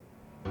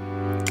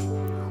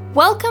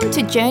Welcome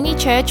to Journey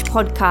Church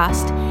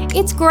Podcast.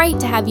 It's great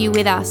to have you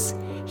with us.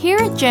 Here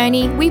at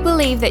Journey, we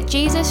believe that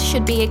Jesus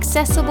should be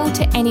accessible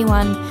to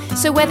anyone.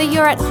 So whether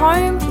you're at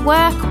home,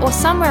 work, or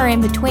somewhere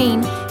in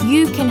between,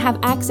 you can have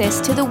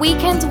access to the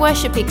weekend's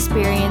worship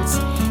experience.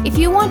 If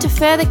you want to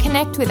further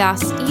connect with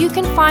us, you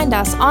can find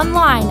us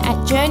online at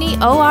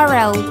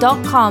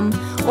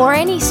journeyorl.com or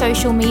any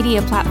social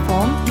media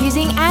platform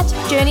using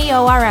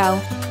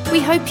 @journeyorl. We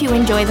hope you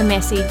enjoy the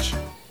message.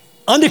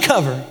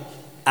 Undercover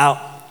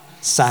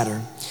Outsider.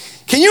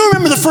 Can you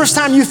remember the first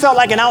time you felt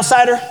like an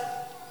outsider?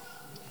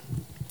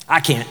 I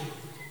can't.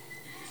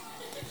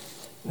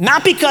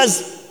 Not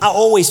because I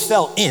always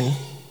felt in,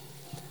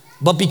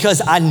 but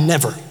because I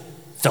never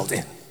felt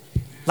in.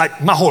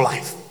 Like my whole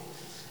life.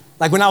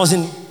 Like when I was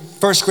in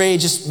first grade,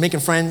 just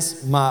making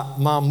friends, my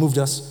mom moved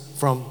us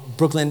from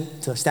Brooklyn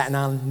to Staten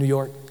Island, New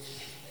York,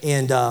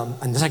 and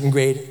in the second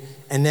grade.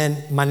 And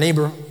then my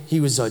neighbor, he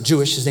was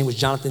Jewish, his name was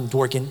Jonathan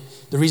Dworkin.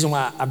 The reason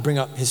why I bring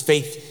up his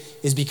faith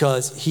is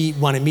because he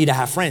wanted me to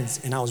have friends,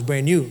 and I was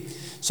brand new.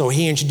 So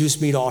he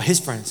introduced me to all his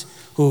friends,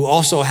 who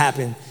also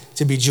happened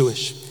to be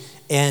Jewish.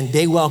 And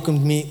they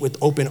welcomed me with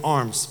open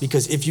arms,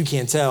 because if you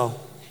can't tell,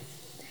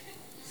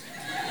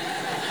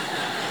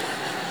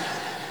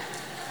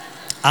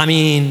 I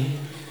mean,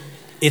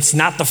 it's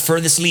not the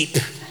furthest leap.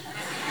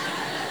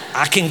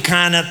 I can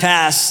kind of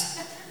pass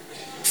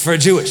for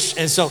Jewish.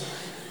 And so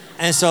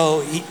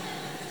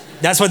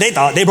that's what they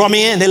thought. They brought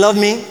me in, they loved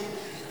me.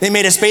 They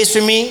made a space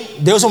for me.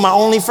 Those were my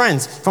only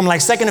friends. From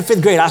like second to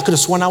fifth grade, I could have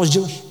sworn I was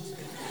Jewish.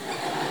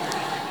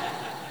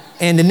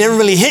 And it never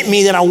really hit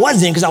me that I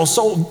wasn't, because I was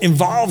so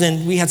involved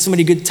and we had so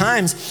many good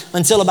times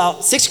until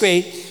about sixth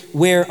grade,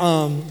 where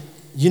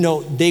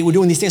they were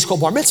doing these things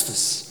called bar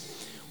mitzvahs,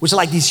 which are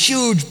like these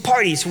huge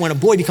parties when a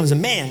boy becomes a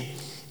man.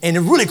 And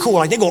they're really cool.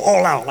 Like they go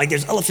all out. Like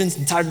there's elephants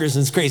and tigers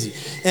and it's crazy.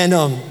 And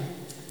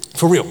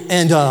for real.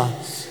 And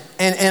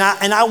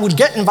I would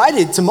get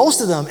invited to most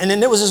of them. And then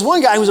there was this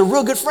one guy who was a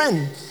real good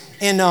friend.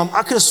 And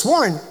I could have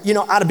sworn,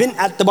 I'd have been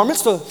at the bar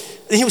mitzvah,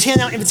 and he was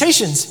handing out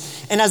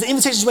invitations. And as the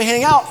invitations were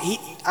handing out,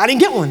 I didn't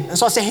get one. And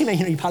so I said, hey man,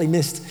 you probably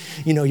missed,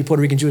 your Puerto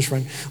Rican Jewish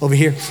friend over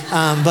here.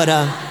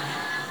 I'll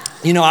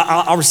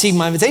receive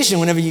my invitation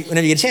whenever you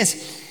get a chance.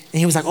 And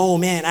he was like, oh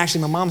man,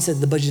 actually my mom said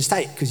the budget is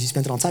tight, because you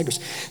spent it on tigers.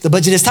 The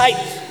budget is tight.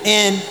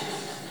 And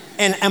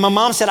my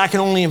mom said I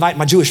can only invite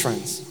my Jewish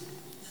friends.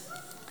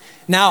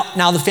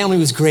 Now the family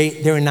was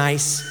great. They were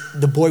nice.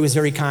 The boy was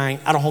very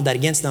kind. I don't hold that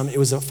against them. It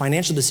was a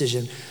financial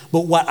decision.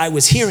 But what I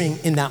was hearing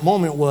in that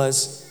moment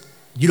was,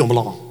 you don't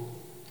belong.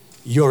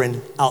 You're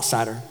an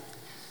outsider.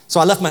 So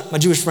I left my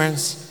Jewish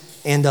friends.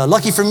 And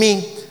lucky for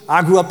me,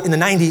 I grew up in the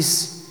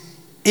 90s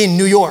in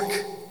New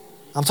York.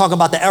 I'm talking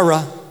about the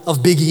era of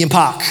Biggie and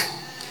Pac.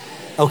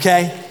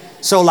 Okay?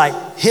 So like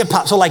hip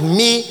hop. So like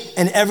me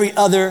and every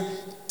other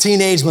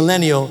teenage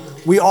millennial,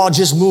 we all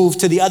just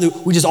moved to the other.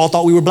 We just all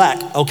thought we were black.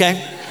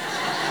 Okay?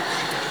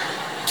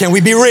 Can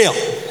we be real?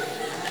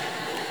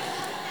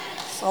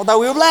 So I thought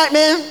we were black,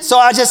 man. So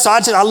I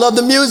love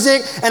the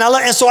music, and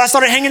so I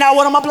started hanging out with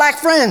one of my black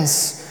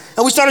friends.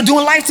 And we started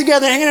doing life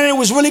together, hanging out, and it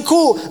was really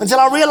cool until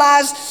I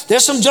realized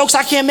there's some jokes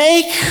I can't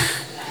make.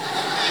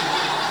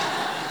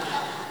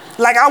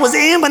 Like I was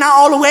in, but not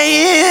all the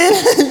way in.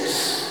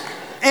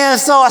 And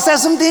so I said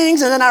some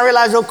things, and then I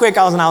realized real quick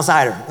I was an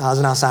outsider.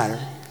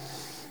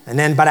 And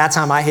then by that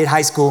time I hit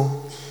high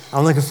school.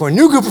 I'm looking for a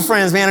new group of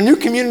friends, man, a new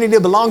community to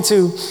belong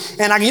to.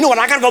 And you know what?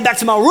 I gotta go back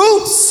to my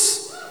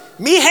roots.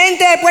 Mi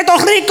gente, Puerto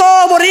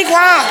Rico,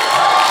 Boricua.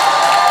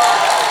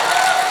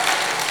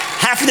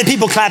 Half of the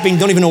people clapping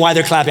don't even know why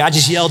they're clapping. I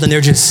just yelled and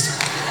they're just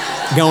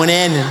going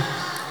in. And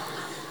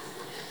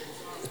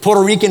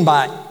Puerto Rican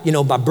by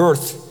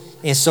birth.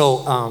 And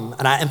so,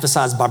 and I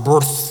emphasize by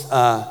birth,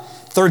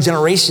 third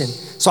generation.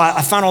 So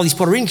I found all these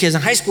Puerto Rican kids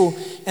in high school,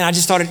 and I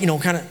just started,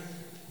 kind of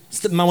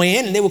slipping my way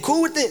in, and they were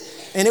cool with it.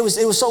 And it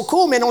was so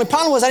cool, man. The only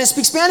problem was I didn't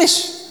speak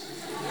Spanish.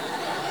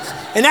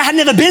 And I had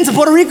never been to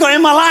Puerto Rico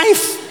in my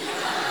life.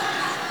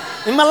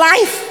 And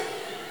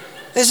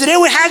so they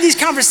would have these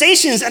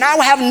conversations, and I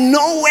would have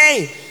no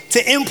way to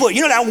input.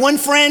 You know that one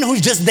friend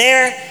who's just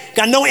there,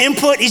 got no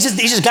input, he's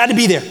just got to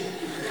be there.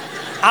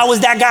 I was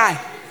that guy.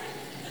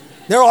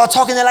 They're all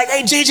talking, they're like,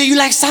 hey, JJ, you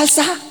like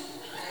salsa?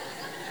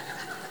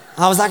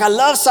 I was like, I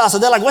love salsa.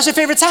 They're like, what's your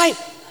favorite type?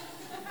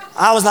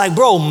 I was like,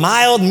 bro,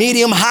 mild,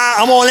 medium, hot,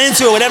 I'm all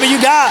into it, whatever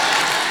you got.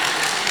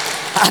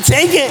 I'll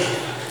take it.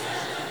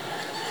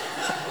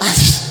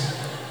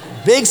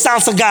 Big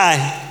salsa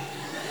guy.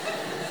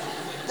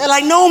 They're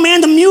like, no, man,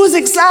 the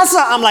music,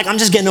 salsa. I'm like, I'm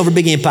just getting over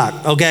Biggie and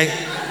Pac, okay?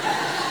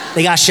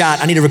 They got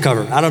shot, I need to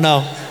recover, I don't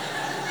know.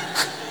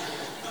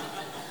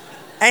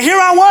 And here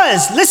I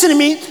was, listen to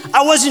me.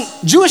 I wasn't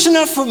Jewish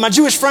enough for my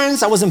Jewish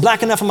friends. I wasn't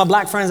black enough for my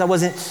black friends. I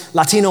wasn't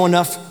Latino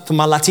enough for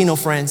my Latino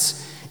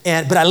friends.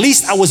 But at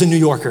least I was a New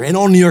Yorker, and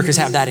all New Yorkers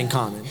have that in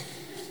common.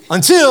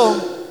 Until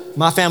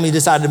my family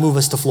decided to move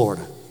us to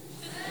Florida.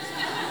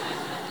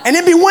 And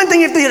it'd be one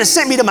thing if they had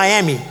sent me to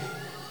Miami,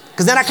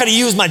 because then I could have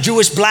used my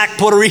Jewish, black,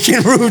 Puerto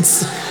Rican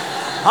roots.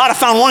 I would have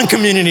found one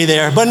community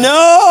there, but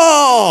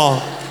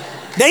no.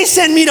 They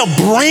sent me to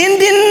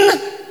Brandon,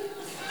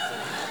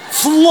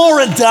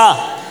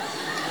 Florida.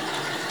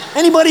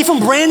 Anybody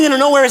from Brandon or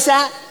know where it's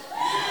at?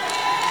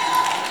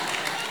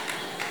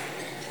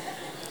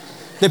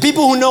 The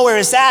people who know where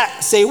it's at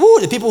say, woo.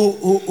 The people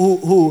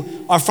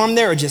who are from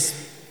there are just,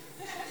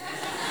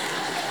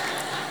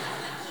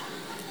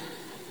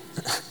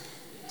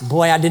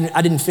 boy, I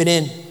didn't fit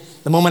in.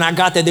 The moment I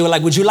got there, they were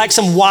like, would you like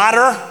some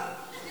water?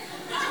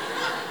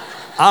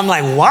 I'm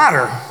like,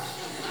 water?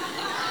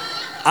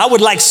 I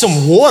would like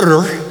some water.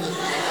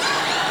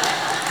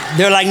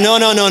 They're like, no,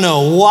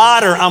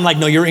 water. I'm like,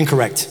 no, you're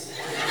incorrect.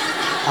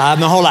 My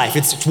whole life,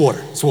 it's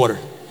water.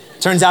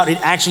 Turns out it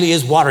actually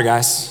is water,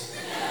 guys.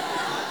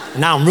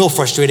 Now I'm real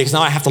frustrated because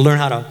now I have to learn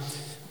how to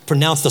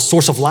pronounce the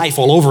source of life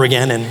all over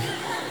again.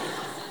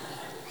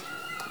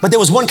 But there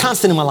was one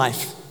constant in my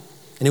life,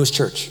 and it was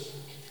church.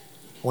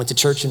 I went to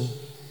church in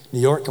New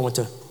York. I went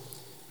to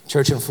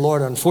church in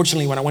Florida.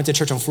 Unfortunately, when I went to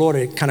church in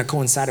Florida, it kind of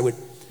coincided with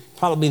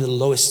probably the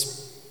lowest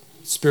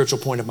spiritual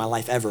point of my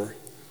life ever.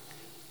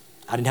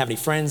 I didn't have any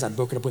friends. I'd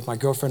broken up with my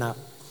girlfriend. I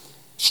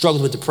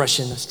struggled with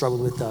depression. I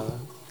struggled with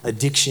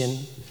addiction.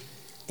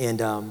 And,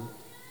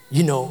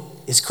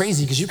 it's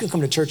crazy because you can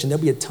come to church and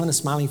there'll be a ton of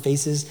smiling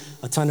faces,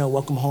 a ton of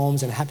welcome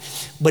homes.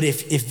 But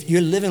if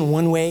you're living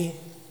one way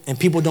and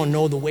people don't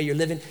know the way you're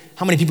living,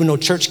 how many people know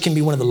church can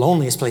be one of the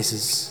loneliest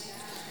places?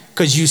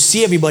 Because you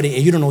see everybody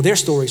and you don't know their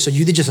story, so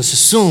you just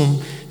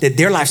assume that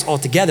their life's all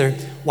together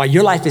while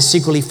your life is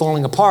secretly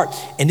falling apart.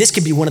 And this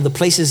could be one of the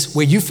places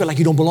where you feel like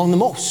you don't belong the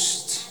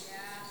most.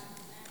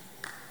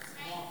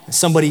 And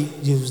somebody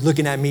who's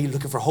looking at me,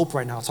 looking for hope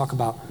right now, talk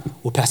about,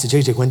 well, Pastor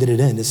JJ, when did it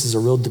end? This is a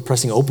real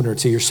depressing opener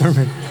to your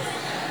sermon.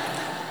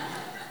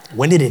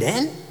 When did it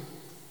end?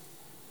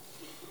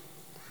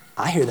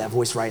 I hear that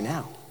voice right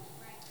now.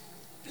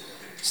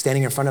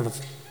 Standing in front of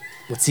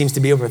what seems to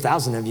be over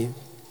 1,000 of you.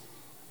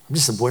 I'm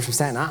just a boy from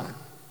Staten Island,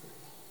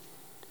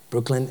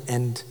 Brooklyn,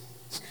 and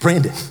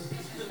Brandon,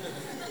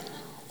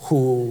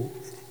 who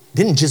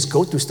didn't just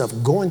go through stuff,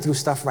 going through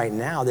stuff right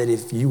now that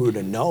if you were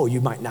to know, you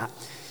might not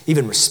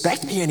even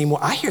respect me anymore.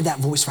 I hear that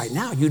voice right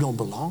now. You don't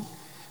belong.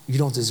 You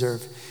don't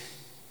deserve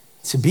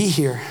to be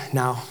here.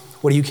 Now,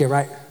 what do you care,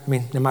 right? I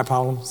mean, they're my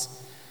problems,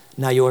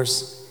 not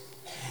yours.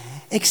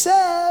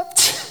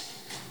 Except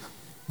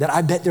that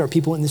I bet there are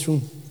people in this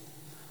room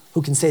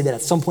who can say that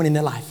at some point in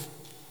their life,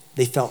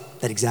 they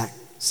felt that exact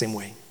same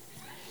way.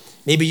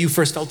 Maybe you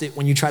first felt it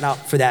when you tried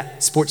out for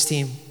that sports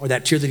team or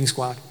that cheerleading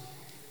squad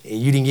and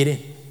you didn't get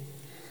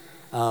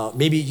in.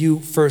 Maybe you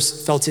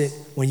first felt it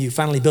when you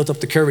finally built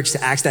up the courage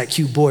to ask that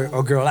cute boy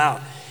or girl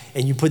out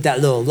and you put that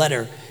little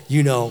letter,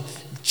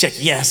 check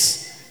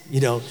yes,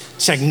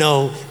 check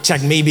no,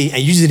 check maybe,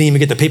 and you just didn't even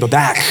get the paper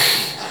back.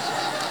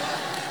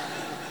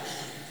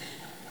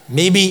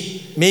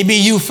 Maybe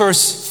you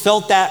first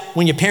felt that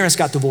when your parents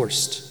got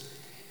divorced.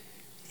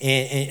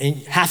 And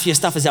half of your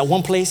stuff is at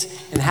one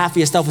place and half of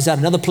your stuff is at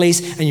another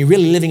place and you're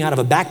really living out of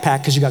a backpack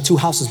because you got 2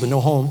 houses but no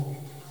home.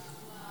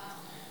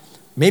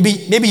 Maybe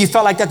you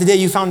felt like that the day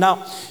you found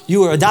out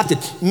you were adopted.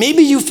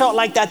 Maybe you felt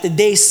like that the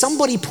day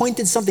somebody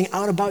pointed something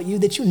out about you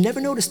that you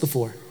never noticed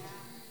before.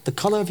 The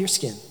color of your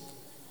skin.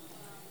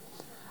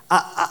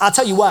 I'll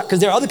tell you what, because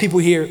there are other people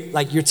here,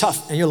 like you're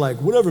tough and you're like,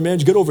 whatever, man,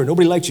 just get over it.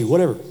 Nobody liked you,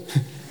 whatever.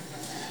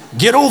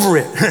 Get over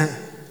it.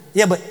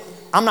 Yeah, but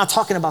I'm not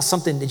talking about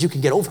something that you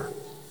can get over.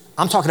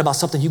 I'm talking about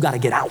something you got to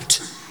get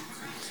out.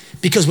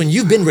 Because when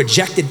you've been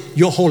rejected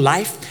your whole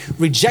life,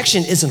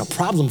 rejection isn't a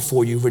problem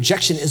for you.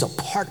 Rejection is a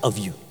part of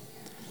you.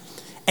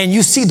 And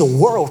you see the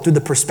world through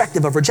the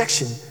perspective of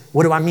rejection.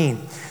 What do I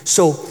mean?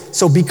 So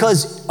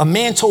because a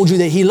man told you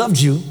that he loved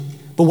you,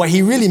 but what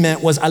he really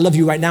meant was, I love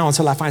you right now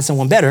until I find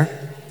someone better.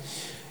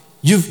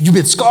 You've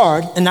been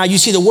scarred, and now you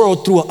see the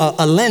world through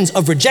a lens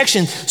of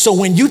rejection. So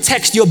when you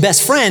text your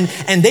best friend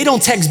and they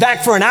don't text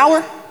back for an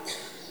hour,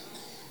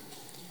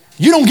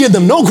 you don't give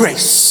them no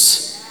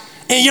grace.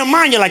 In your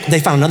mind, you're like, they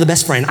found another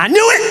best friend. I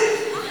knew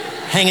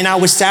it. Hanging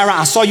out with Sarah.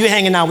 I saw you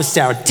hanging out with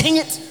Sarah. Dang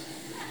it.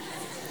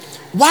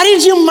 Why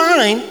did your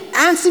mind,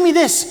 answer me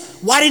this,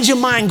 why did your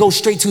mind go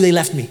straight to they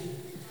left me?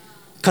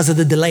 Because of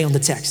the delay on the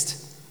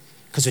text.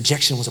 Because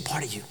rejection was a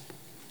part of you.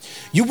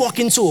 You walk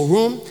into a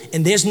room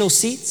and there's no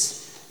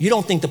seats. You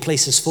don't think the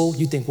place is full.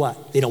 You think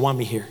what? They don't want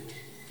me here.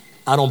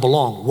 I don't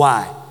belong.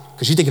 Why?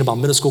 Because you're thinking about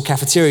middle school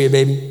cafeteria,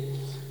 baby.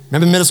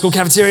 Remember middle school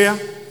cafeteria?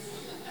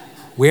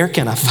 Where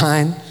can I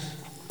find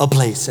a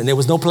place? And there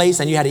was no place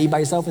and you had to eat by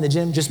yourself in the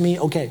gym, just me?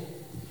 Okay.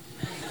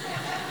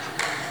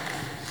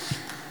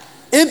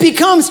 It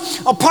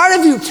becomes a part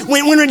of you.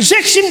 When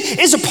rejection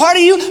is a part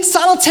of you,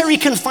 solitary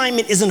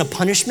confinement isn't a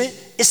punishment.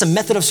 It's a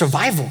method of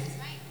survival.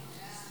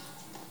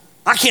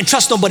 I can't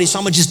trust nobody, so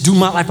I'm going to just do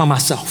my life by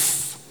myself.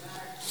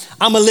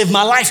 I'm going to live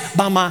my life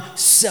by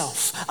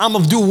myself. I'm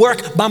going to do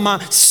work by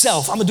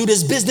myself. I'm going to do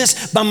this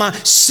business by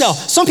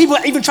myself. Some people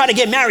even try to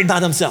get married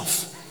by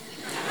themselves.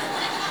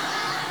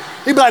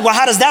 You'd be like, well,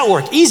 how does that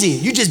work? Easy.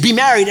 You just be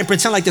married and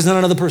pretend like there's not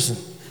another person.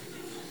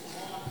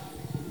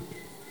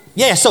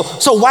 Yeah, so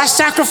why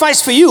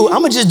sacrifice for you? I'm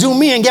going to just do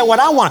me and get what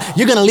I want.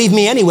 You're going to leave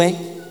me anyway.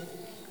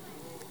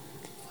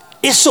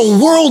 It's a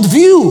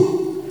worldview.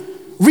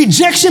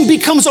 Rejection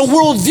becomes a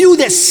worldview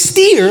that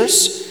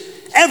steers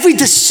every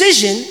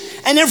decision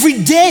and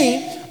every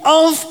day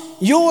of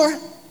your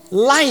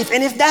life.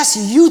 And if that's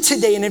you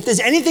today, and if there's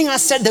anything I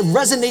said that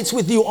resonates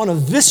with you on a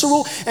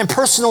visceral and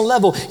personal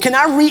level, can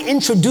I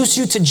reintroduce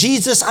you to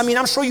Jesus? I mean,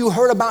 I'm sure you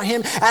heard about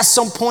him at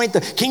some point,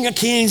 the King of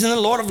Kings and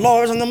the Lord of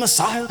Lords and the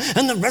Messiah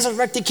and the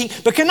resurrected King.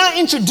 But can I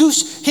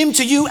introduce him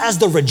to you as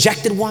the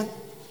rejected one?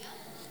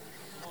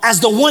 As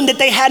the one that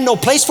they had no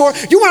place for?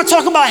 You want to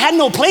talk about had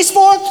no place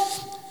for?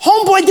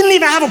 Homeboy didn't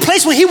even have a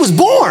place when he was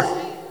born.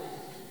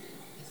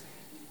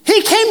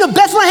 He came to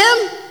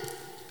Bethlehem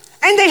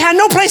and they had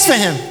no place for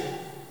him.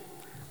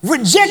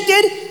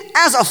 Rejected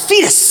as a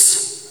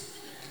fetus.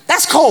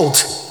 That's cold.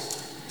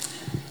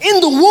 In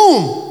the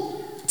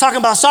womb. Talking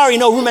about, sorry,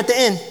 no room at the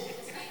inn.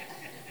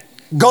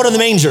 Go to the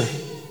manger.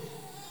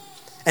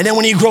 And then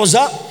when he grows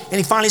up and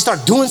he finally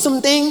starts doing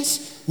some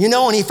things, you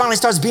know, and he finally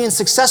starts being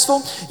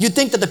successful, you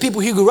think that the people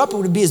he grew up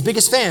with would be his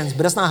biggest fans,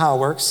 but that's not how it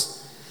works.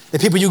 The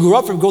people you grew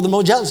up with grow the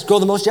most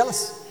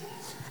jealous.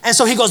 And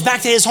so he goes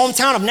back to his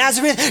hometown of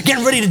Nazareth,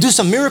 getting ready to do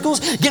some miracles,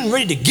 getting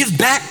ready to give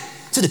back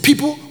to the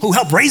people who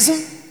helped raise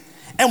him.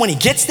 And when he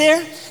gets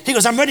there, he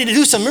goes, I'm ready to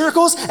do some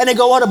miracles. And they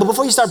go, oh, but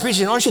before you start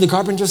preaching, aren't you the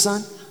carpenter's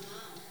son?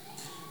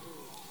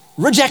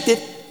 Rejected.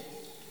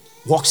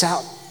 Walks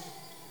out.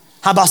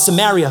 How about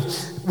Samaria?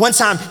 One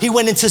time he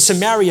went into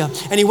Samaria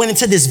and he went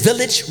into this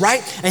village,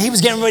 right? And he was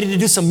getting ready to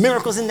do some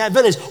miracles in that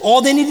village.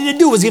 All they needed to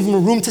do was give him a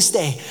room to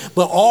stay.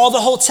 But all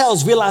the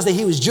hotels realized that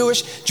he was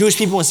Jewish. Jewish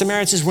people and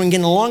Samaritans weren't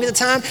getting along at the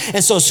time.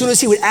 And so as soon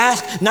as he would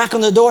ask, knock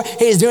on the door,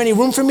 hey, is there any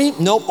room for me?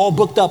 Nope, all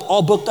booked up,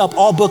 all booked up,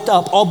 all booked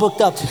up, all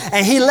booked up.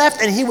 And he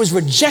left and he was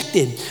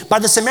rejected by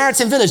the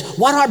Samaritan village.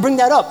 Why do I bring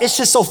that up? It's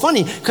just so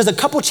funny because a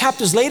couple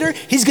chapters later,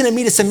 he's gonna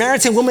meet a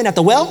Samaritan woman at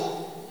the well.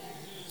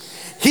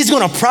 He's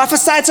gonna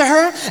prophesy to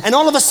her, and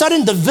all of a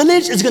sudden the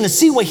village is gonna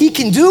see what he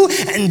can do,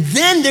 and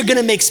then they're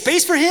gonna make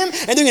space for him,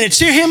 and they're gonna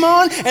cheer him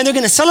on, and they're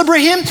gonna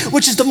celebrate him,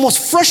 which is the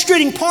most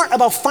frustrating part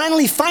about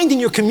finally finding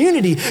your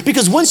community.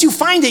 Because once you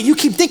find it, you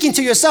keep thinking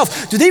to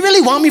yourself, do they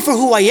really want me for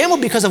who I am or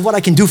because of what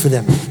I can do for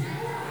them?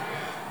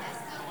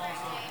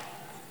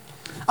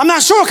 I'm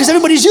not sure because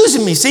everybody's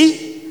using me,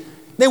 see?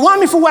 They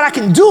want me for what I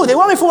can do. They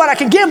want me for what I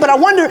can give, but I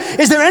wonder,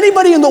 is there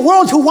anybody in the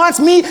world who wants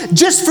me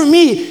just for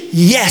me?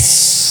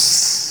 Yes.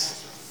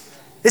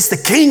 It's the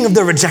king of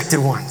the rejected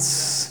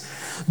ones.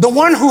 The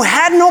one who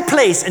had no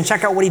place, and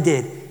check out what he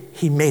did.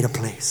 He made a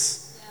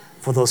place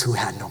for those who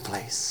had no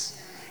place.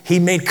 He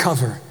made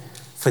cover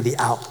for the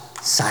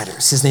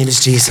outsiders. His name is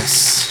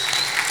Jesus.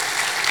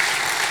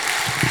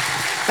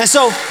 And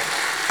so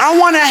I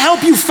want to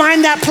help you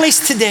find that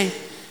place today.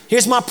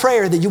 Here's my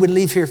prayer, that you would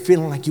leave here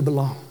feeling like you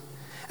belong.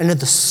 And that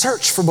the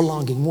search for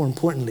belonging, more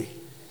importantly,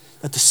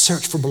 that the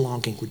search for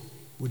belonging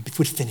would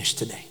finish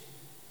today.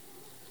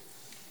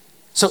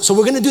 So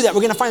we're gonna do that.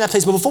 We're gonna find that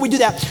place. But before we do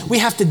that, we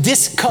have to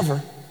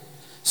discover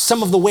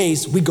some of the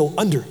ways we go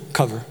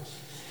undercover.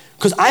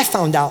 Because I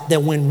found out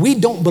that when we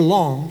don't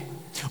belong,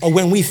 or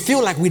when we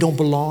feel like we don't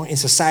belong in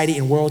society,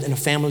 in world, in a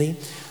family,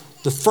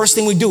 the first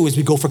thing we do is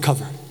we go for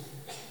cover.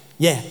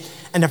 Yeah.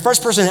 And the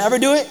first person to ever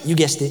do it, you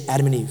guessed it,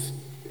 Adam and Eve.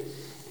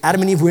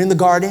 Adam and Eve were in the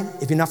garden.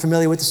 If you're not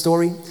familiar with the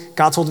story,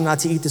 God told them not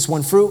to eat this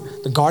one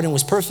fruit. The garden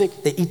was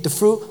perfect. They eat the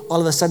fruit. All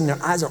of a sudden,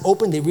 their eyes are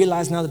open. They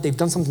realize now that they've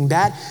done something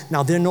bad.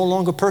 Now they're no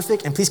longer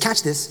perfect. And please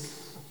catch this.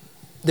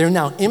 They're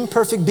now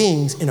imperfect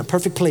beings in a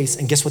perfect place.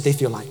 And guess what they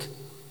feel like?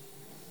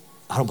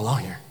 I don't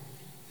belong here.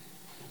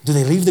 Do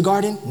they leave the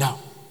garden? No.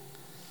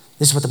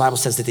 This is what the Bible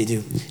says that they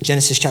do.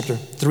 Genesis chapter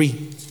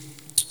 3,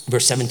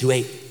 verse 7 through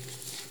 8. It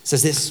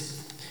says this.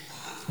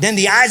 Then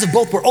the eyes of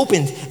both were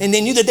opened, and they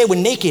knew that they were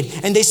naked,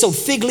 and they sewed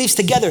fig leaves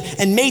together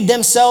and made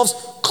themselves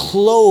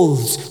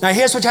clothes. Now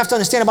here's what you have to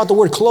understand about the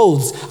word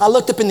clothes. I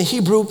looked up in the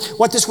Hebrew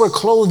what this word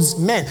clothes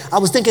meant. I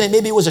was thinking that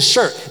maybe it was a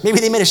shirt.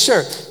 Maybe they made a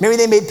shirt. Maybe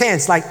they made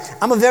pants. Like,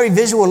 I'm a very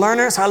visual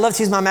learner, so I love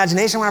to use my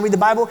imagination when I read the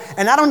Bible.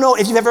 And I don't know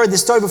if you've ever heard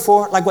this story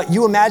before, like what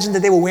you imagined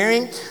that they were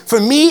wearing. For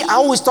me, I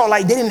always thought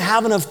like they didn't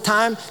have enough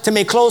time to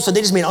make clothes, so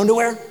they just made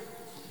underwear.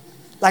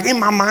 Like in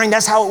my mind,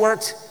 that's how it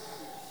worked.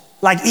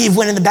 Like Eve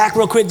went in the back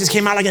real quick, just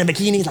came out like in a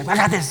bikini, like, I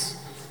got this.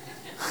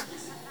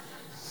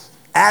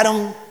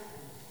 Adam,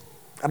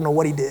 I don't know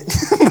what he did,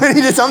 but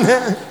he did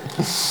something.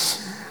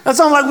 And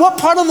so I'm like, what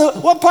part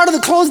of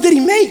the clothes did he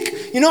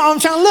make? You know, I'm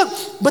trying to look,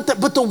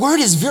 but the word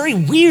is very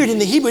weird in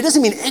the Hebrew. It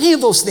doesn't mean any of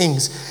those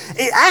things.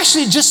 It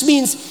actually just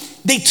means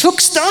they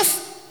took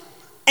stuff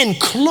and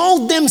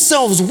clothed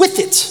themselves with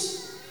it.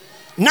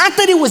 Not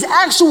that it was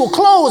actual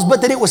clothes,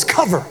 but that it was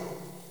cover.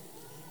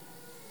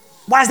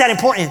 Why is that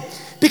important?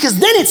 Because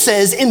then it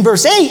says in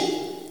verse 8,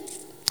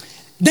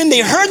 then they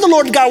heard the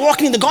Lord God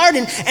walking in the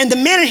garden, and the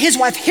man and his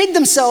wife hid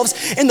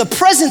themselves in the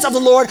presence of the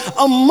Lord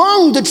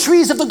among the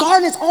trees of the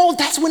garden.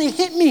 That's when it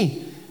hit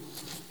me.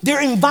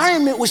 Their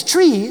environment was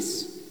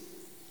trees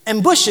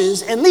and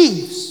bushes and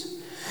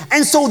leaves.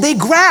 And so they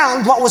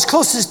grabbed what was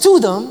closest to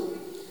them,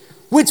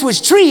 which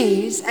was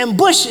trees and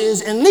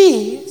bushes and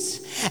leaves,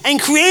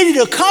 and created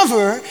a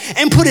cover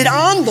and put it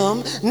on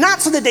them,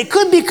 not so that they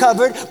could be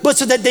covered, but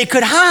so that they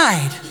could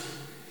hide.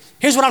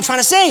 Here's what I'm trying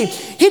to say.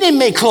 He didn't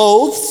make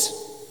clothes.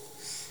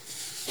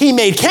 He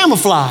made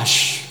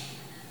camouflage.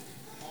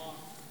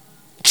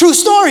 True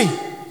story.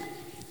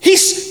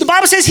 The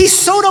Bible says he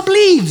sewed up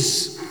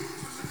leaves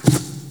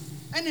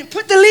and then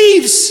put the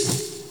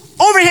leaves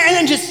over here and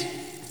then just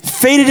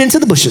faded into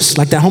the bushes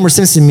like that Homer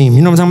Simpson meme.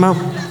 You know what I'm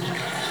talking about?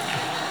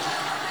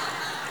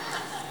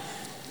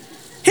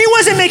 He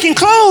wasn't making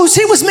clothes.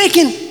 He was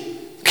making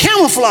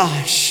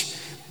camouflage.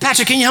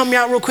 Patrick, can you help me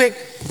out real quick?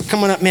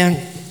 Come on up,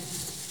 man.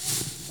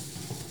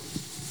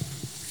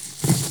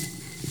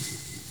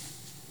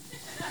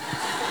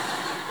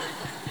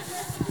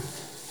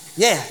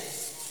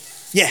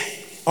 Yeah,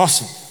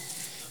 awesome.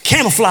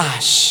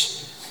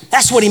 Camouflage.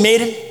 That's what he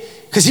made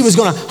it, because he was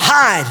going to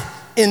hide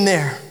in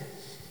there.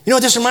 You know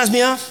what this reminds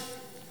me of?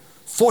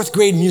 4th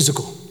grade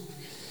musical.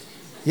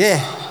 Yeah.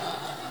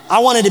 I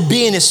wanted to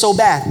be in it so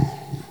bad.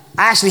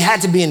 I actually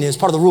had to be in it. It's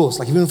part of the rules.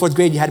 Like if you were in 4th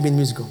grade, you had to be in the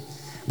musical.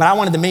 But I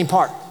wanted the main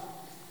part.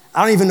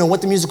 I don't even know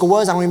what the musical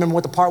was. I don't remember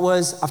what the part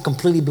was. I've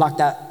completely blocked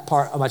that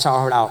part of my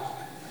childhood out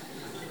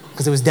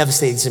because it was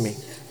devastating to me.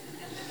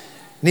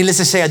 Needless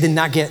to say, I did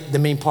not get the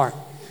main part.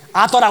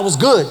 I thought I was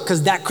good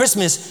because that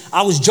Christmas,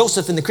 I was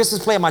Joseph in the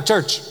Christmas play at my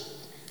church.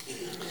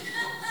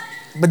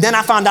 But then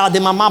I found out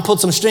that my mom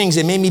pulled some strings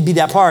and made me be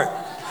that part.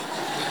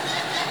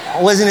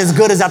 I wasn't as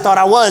good as I thought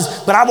I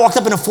was, but I walked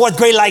up in the 4th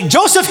grade like,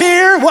 Joseph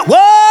here, what?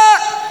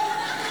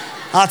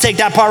 I'll take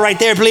that part right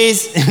there,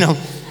 please. You know.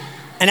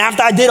 And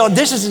after I did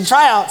auditions and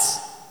tryouts,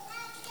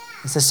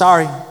 I said,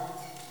 sorry,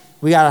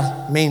 we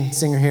got a main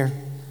singer here.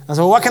 I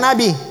said, well, what can I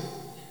be?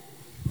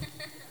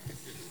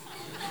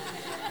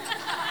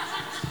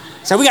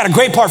 I said, we got a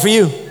great part for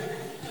you.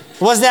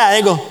 What's that?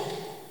 They go,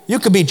 you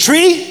could be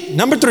tree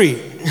number 3.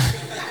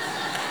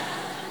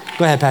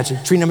 Go ahead,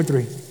 Patrick, tree number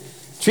 3.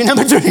 Tree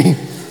number 3.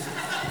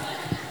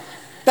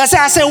 That's it.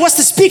 I said, what's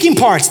the speaking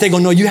parts? They go,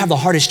 no, you have the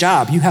hardest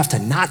job. You have to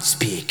not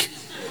speak.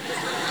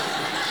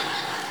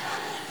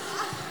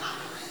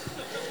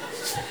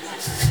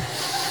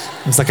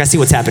 I was like, I see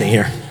what's happening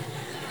here.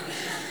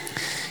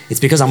 It's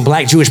because I'm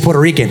black, Jewish, Puerto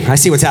Rican. I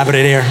see what's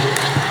happening here.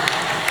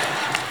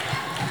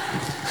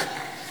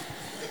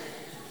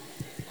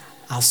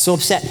 I was so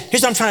upset.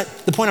 Here's what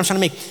the point I'm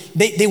trying to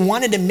make. They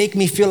wanted to make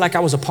me feel like I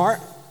was a part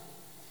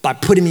by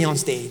putting me on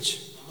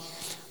stage.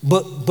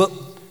 But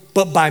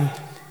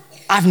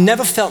I've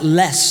never felt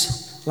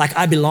less like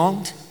I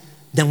belonged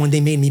than when they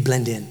made me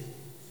blend in.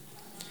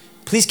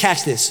 Please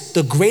catch this.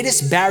 The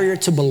greatest barrier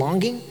to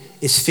belonging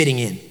is fitting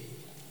in.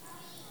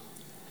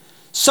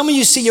 Some of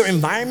you see your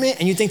environment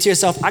and you think to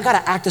yourself, I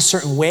gotta act a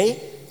certain way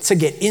to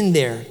get in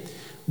there.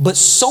 But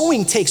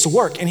sowing takes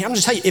work. And I'm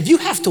just telling you, if you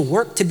have to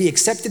work to be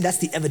accepted, that's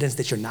the evidence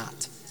that you're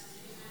not.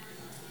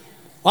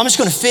 Well, I'm just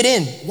gonna fit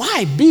in.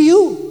 Why? Be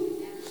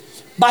you.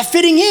 By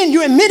fitting in,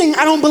 you're admitting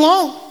I don't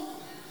belong.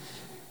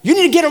 You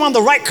need to get around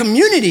the right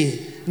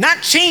community,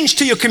 not change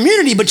to your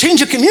community, but change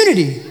your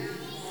community.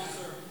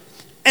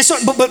 And so,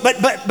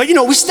 but you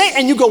know, we stay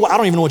and you go, well, I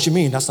don't even know what you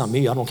mean. That's not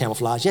me. I don't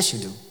camouflage. Yes, you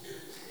do.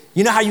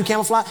 You know how you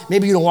camouflage?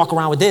 Maybe you don't walk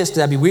around with this because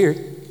that'd be weird.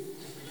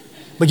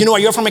 But you know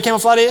what your form of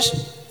camouflage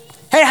is?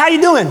 Hey, how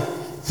you doing?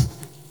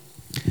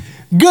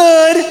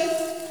 Good.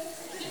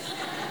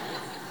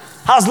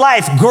 How's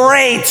life?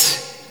 Great.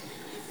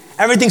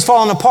 Everything's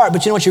falling apart,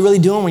 but you know what you're really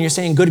doing when you're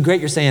saying good, great?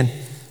 You're saying,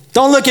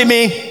 don't look at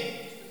me.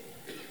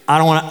 I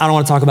don't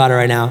want to talk about it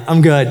right now.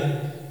 I'm good.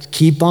 Just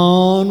keep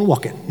on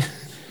walking.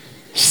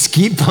 Just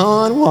keep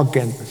on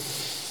walking.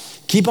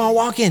 Keep on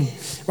walking,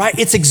 right?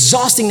 It's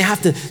exhausting to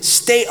have to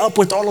stay up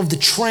with all of the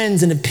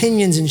trends and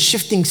opinions and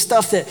shifting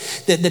stuff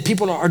that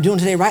people are doing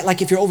today, right?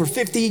 Like if you're over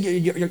 50,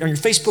 you're on your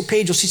Facebook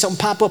page, you'll see something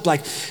pop up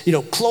like, you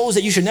know, clothes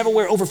that you should never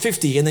wear over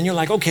 50. And then you're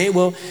like, okay,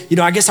 well, you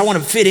know, I guess I want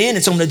to fit in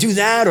and so I'm going to do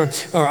that.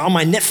 Or on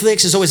my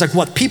Netflix, it's always like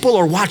what people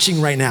are watching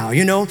right now,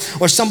 you know?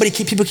 Or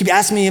people keep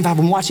asking me if I've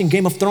been watching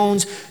Game of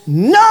Thrones.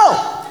 No!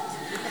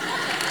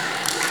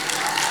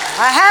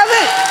 I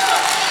haven't.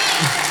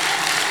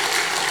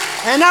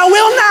 And I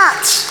will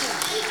not.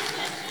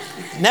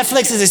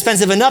 Netflix is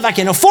expensive enough. I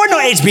can't afford no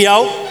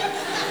HBO.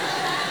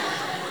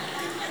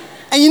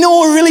 And you know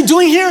what we're really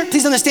doing here?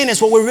 Please understand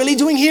this. What we're really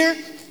doing here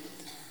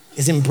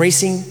is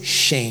embracing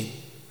shame.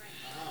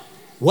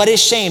 What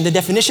is shame? The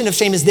definition of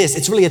shame is this.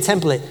 It's really a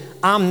template.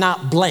 I'm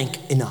not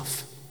blank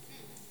enough.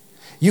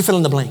 You fill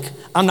in the blank.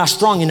 I'm not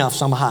strong enough,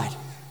 so I'm gonna hide.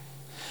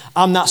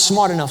 I'm not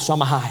smart enough, so I'm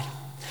gonna hide.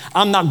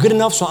 I'm not good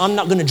enough, so I'm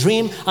not gonna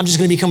dream. I'm just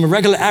gonna become a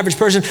regular average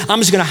person. I'm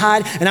just gonna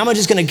hide, and I'm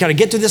just gonna kind of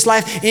get through this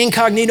life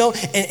incognito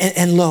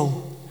and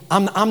low.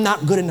 I'm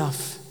not good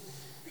enough.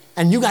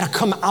 And you gotta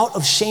come out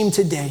of shame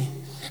today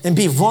and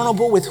be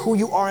vulnerable with who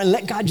you are and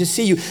let God just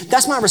see you.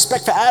 That's my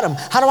respect for Adam.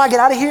 How do I get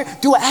out of here?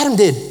 Do what Adam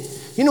did.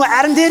 You know what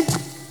Adam did?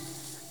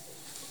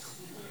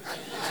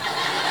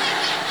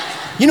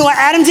 You know what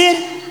Adam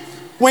did?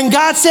 When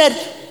God said,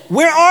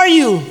 where are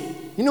you?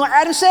 You know what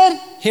Adam said?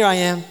 Here I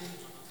am.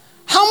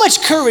 How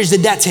much courage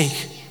did that take?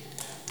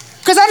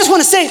 Because I just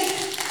want to say,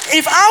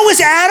 if I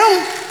was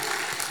Adam,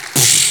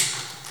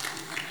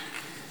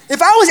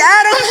 If I was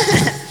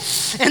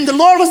Adam and the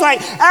Lord was like,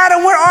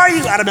 Adam, where are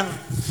you? I'd have been,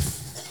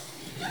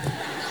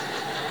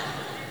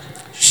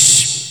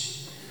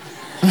 shh.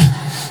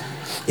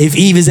 If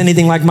Eve is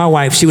anything like my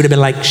wife, she would have been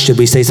like, should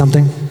we say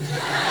something?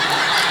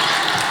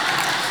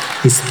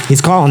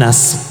 He's calling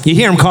us. You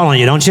hear him calling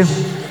you, don't you?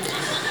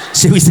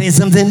 Should we say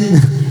something?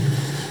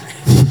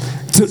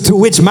 To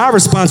which my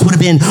response would have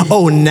been,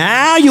 oh,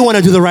 now you want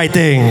to do the right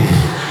thing.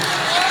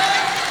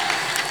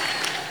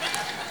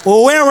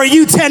 Well, where were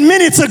you 10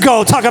 minutes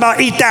ago talking about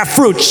eat that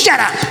fruit? Shut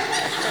up.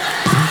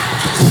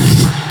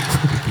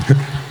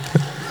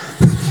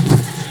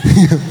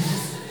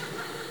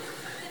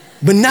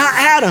 But not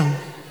Adam.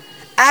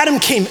 Adam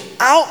came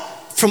out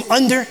from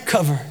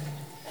undercover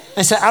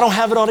and said, I don't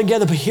have it all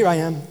together, but here I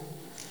am.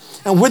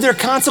 And were there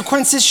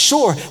consequences?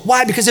 Sure.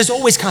 Why? Because there's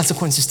always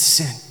consequences to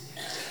sin.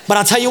 But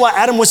I'll tell you what,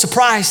 Adam was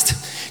surprised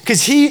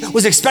because he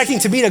was expecting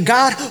to meet a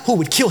God who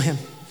would kill him.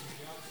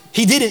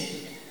 He didn't.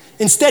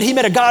 Instead, he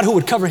met a God who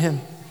would cover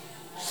him.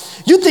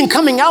 You think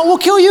coming out will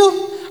kill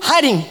you?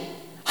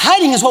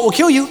 Hiding is what will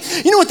kill you.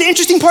 You know what the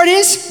interesting part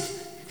is?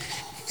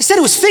 He said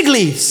it was fig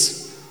leaves.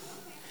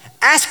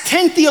 Ask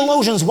 10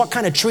 theologians what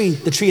kind of tree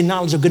the tree of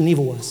knowledge of good and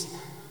evil was.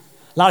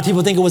 A lot of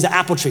people think it was an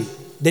apple tree.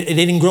 They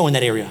didn't grow in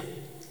that area.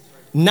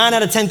 9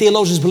 out of 10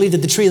 theologians believe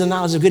that the tree of the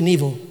knowledge of good and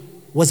evil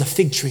was a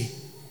fig tree.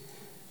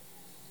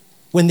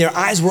 When their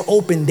eyes were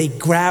open, they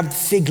grabbed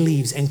fig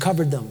leaves and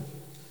covered them.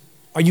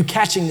 Are you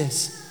catching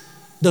this?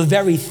 The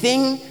very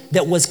thing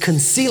that was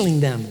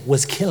concealing them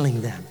was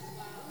killing them.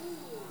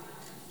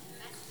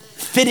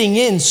 Fitting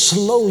in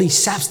slowly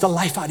saps the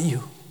life out of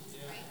you.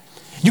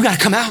 You got to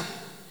come out.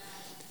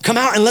 Come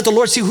out and let the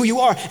Lord see who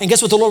you are. And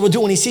guess what the Lord will do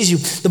when he sees you?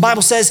 The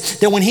Bible says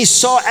that when he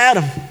saw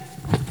Adam,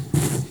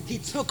 he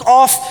took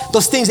off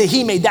those things that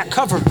he made, that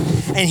cover,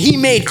 and he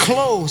made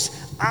clothes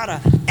out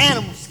of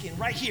animal skin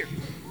right here.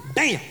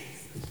 Bam.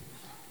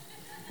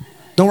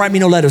 Don't write me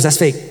no letters, that's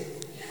fake.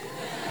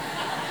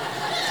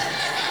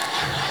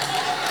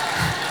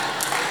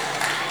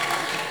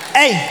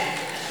 Hey,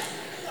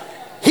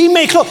 he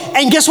made clothes.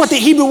 And guess what the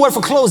Hebrew word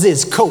for clothes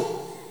is? Coat.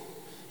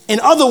 In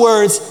other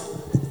words,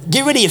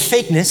 get rid of your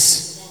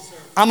fakeness.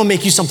 I'm gonna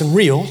make you something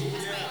real.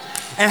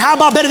 And how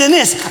about better than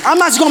this? I'm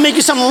not just gonna make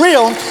you something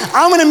real.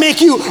 I'm gonna make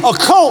you a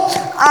coat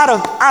out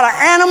of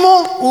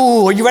animal.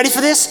 Ooh, are you ready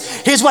for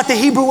this? Here's what the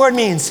Hebrew word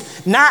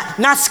means.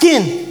 Not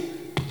skin,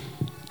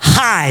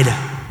 hide.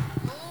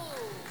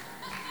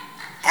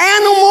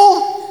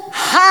 Animal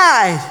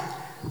hide.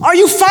 Are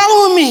you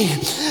following me?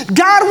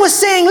 God was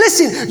saying,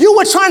 listen, you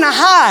were trying to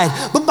hide,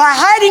 but by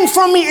hiding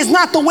from me is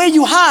not the way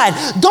you hide.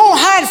 Don't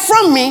hide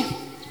from me,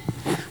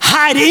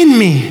 hide in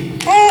me.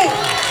 Oh.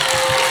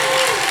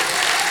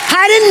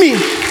 Hide in me.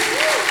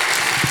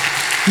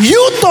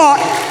 You thought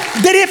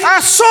that if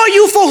I saw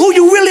you for who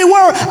you really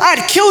were,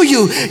 I'd kill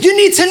you. You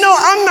need to know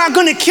I'm not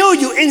gonna kill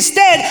you.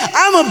 Instead,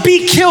 I'm gonna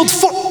be killed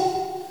for.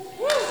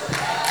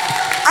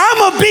 I'm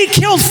gonna be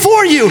killed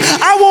for you.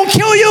 I won't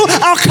kill you,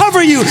 I'll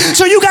cover you.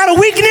 So you got a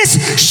weakness,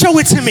 show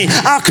it to me,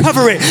 I'll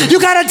cover it.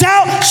 You got a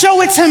doubt,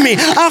 show it to me,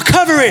 I'll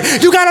cover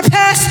it. You got a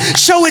past,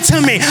 show it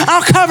to me,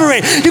 I'll cover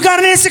it. You got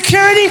an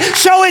insecurity,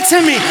 show it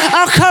to me,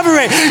 I'll cover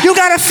it. You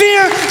got a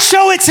fear,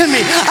 show it to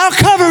me, I'll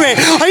cover it.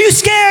 Are you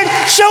scared?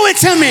 Show it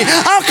to me,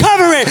 I'll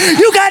cover it.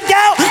 You got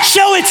doubt,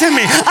 show it to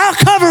me, I'll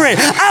cover it,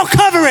 I'll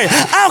cover it,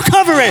 I'll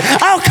cover it,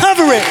 I'll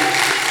cover it,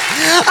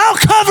 I'll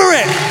cover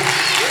it.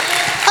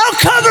 I'll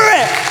cover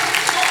it.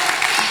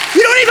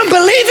 You don't even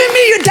believe in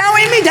me? You're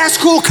doubting me? That's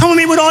cool. Come with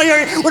me with all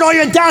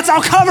your doubts.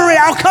 I'll cover it.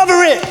 I'll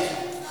cover it.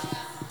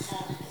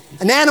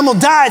 An animal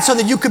died so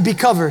that you could be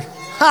covered.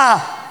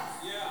 Ha.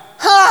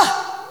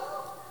 Ha.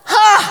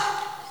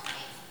 Ha.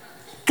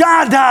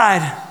 God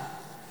died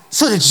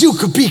so that you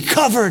could be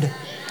covered.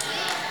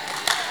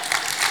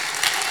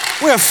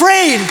 We're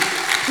afraid.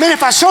 Man,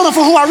 if I show them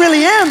for who I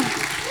really am,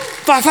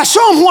 if I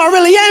show them who I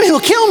really am,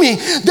 he'll kill me.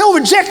 They'll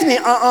reject me.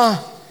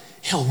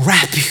 He'll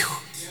wrap you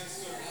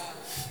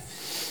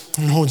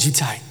and hold you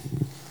tight.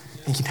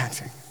 Thank you,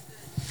 Patrick.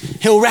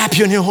 He'll wrap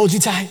you and he'll hold you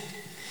tight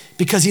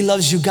because he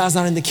loves you. God's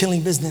not in the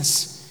killing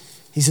business.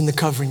 He's in the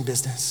covering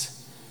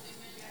business.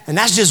 And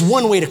that's just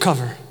one way to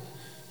cover,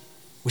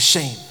 with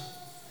shame.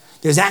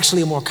 There's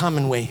actually a more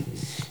common way.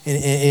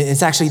 And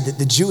it's actually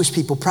the Jewish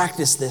people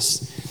practice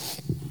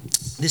this.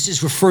 This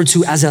is referred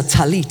to as a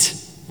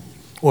talit,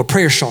 or a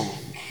prayer shawl.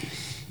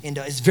 And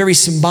it's very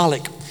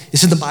symbolic.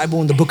 It's in the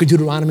Bible, in the book of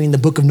Deuteronomy, in the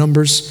book of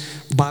Numbers.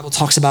 The Bible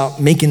talks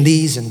about making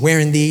these and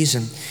wearing these.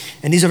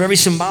 And these are very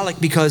symbolic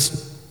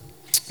because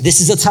this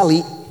is a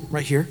talit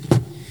right here.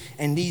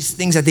 And these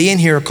things at the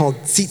end here are called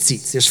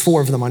tzitzits. There's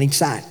 4 of them on each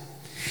side.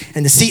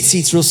 And the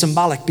tzitzit's real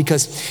symbolic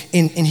because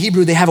in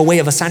Hebrew, they have a way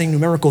of assigning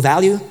numerical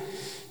value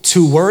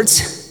to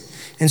words.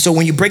 And so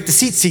when you break the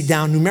tzitzit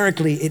down,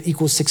 numerically, it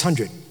equals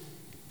 600.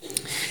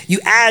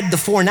 You add the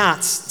 4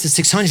 knots to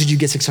 600, you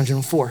get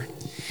 604.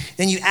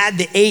 Then you add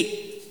the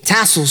 8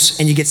 tassels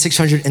and you get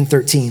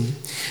 613.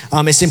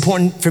 It's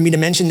important for me to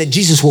mention that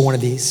Jesus wore one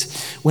of these.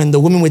 When the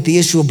woman with the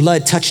issue of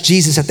blood touched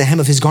Jesus at the hem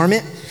of his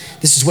garment,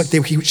 this is what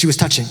she was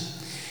touching.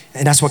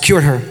 And that's what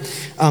cured her.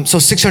 So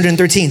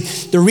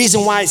 613. The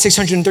reason why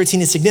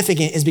 613 is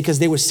significant is because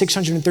there were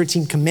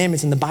 613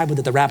 commandments in the Bible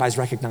that the rabbis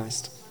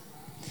recognized.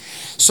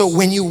 So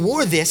when you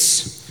wore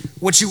this,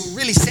 what you were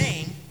really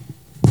saying,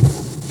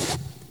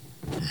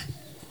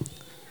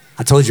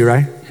 I told you,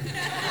 right?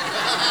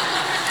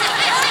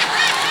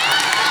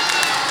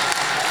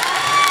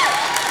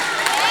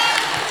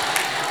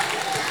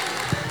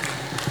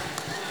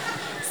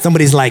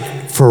 Somebody's like,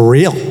 for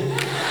real?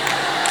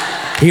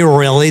 He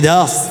really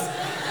does.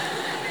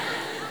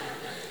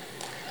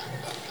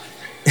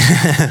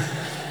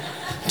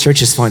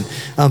 Church is fun.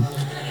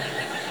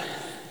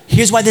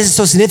 Here's why this is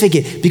so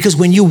significant. Because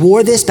when you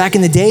wore this back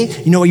in the day,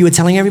 you know what you were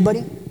telling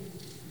everybody?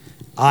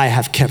 I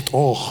have kept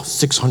all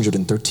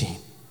 613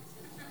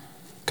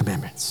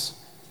 commandments.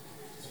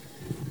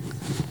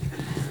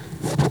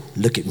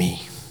 Look at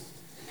me.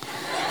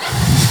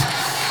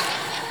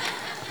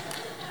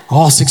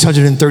 All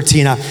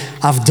 613,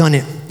 I've done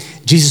it.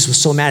 Jesus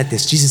was so mad at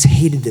this. Jesus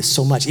hated this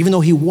so much. Even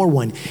though he wore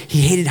one, he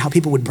hated how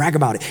people would brag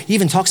about it. He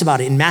even talks about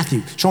it in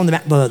Matthew. Show him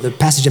the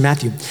passage in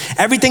Matthew.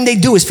 Everything they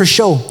do is for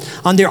show.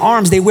 On their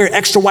arms, they wear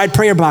extra wide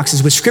prayer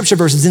boxes with scripture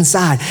verses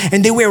inside.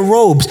 And they wear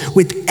robes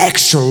with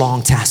extra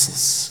long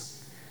tassels.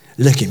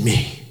 Look at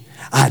me.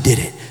 I did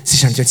it.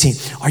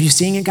 613. Are you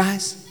seeing it,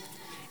 guys?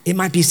 It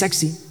might be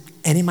sexy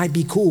and it might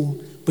be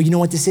cool, but you know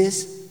what this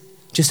is?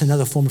 Just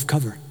another form of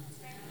cover.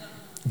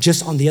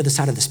 Just on the other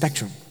side of the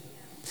spectrum.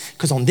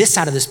 Because on this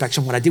side of the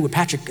spectrum, what I did with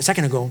Patrick a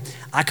second ago,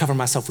 I cover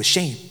myself with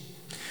shame.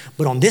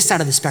 But on this side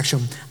of the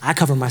spectrum, I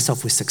cover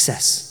myself with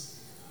success.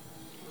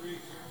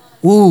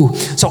 Ooh,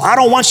 so I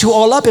don't want you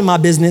all up in my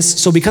business.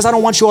 So because I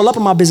don't want you all up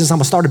in my business, I'm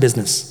gonna start a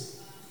business.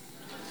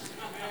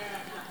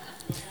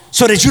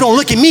 So that you don't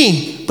look at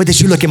me, but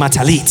that you look at my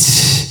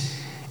talit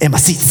and my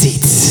seat.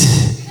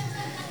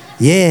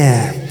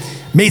 Yeah,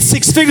 made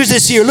 6 figures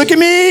this year, look at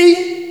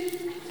me.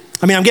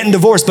 I mean, I'm getting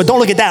divorced, but don't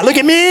look at that. Look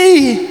at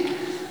me.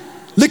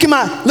 Look at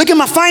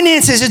my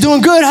finances. They're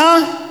doing good,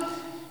 huh?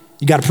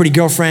 You got a pretty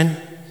girlfriend.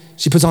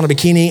 She puts on a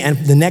bikini, and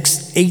the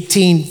next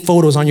 18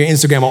 photos on your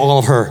Instagram are all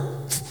of her.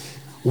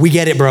 We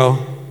get it,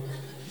 bro.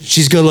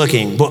 She's good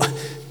looking. But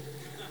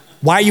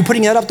why are you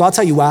putting that up, though? I'll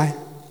tell you why.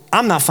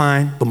 I'm not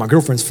fine, but my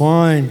girlfriend's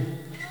fine.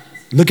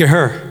 Look at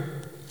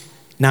her,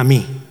 not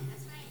me.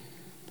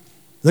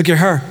 Look at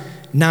her.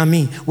 Not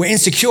me. We're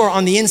insecure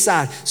on the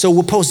inside, so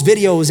we'll post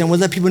videos and we'll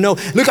let people know,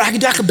 look, I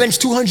could bench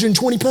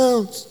 220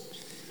 pounds.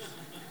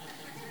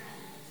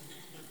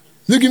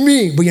 Look at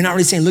me. But you're not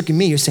really saying, look at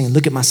me. You're saying,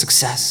 look at my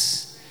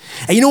success.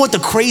 And you know what the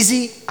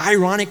crazy,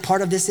 ironic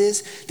part of this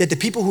is? That the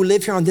people who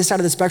live here on this side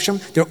of the spectrum,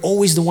 they're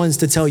always the ones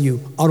to tell you,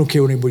 I don't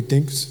care what anybody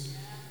thinks.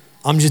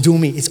 I'm just doing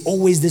me. It's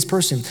always this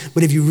person.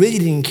 But if you really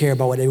didn't care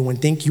about what everyone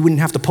thinks, you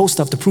wouldn't have to post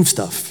stuff to prove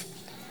stuff.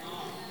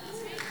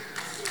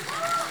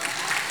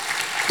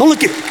 Don't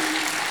look at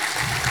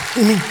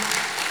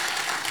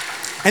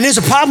And there's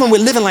a problem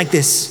with living like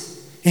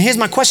this. And here's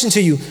my question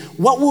to you.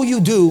 What will you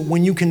do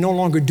when you can no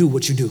longer do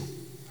what you do?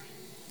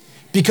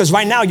 Because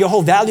right now, your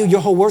whole value, your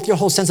whole worth, your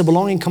whole sense of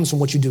belonging comes from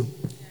what you do.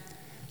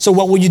 So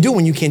what will you do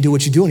when you can't do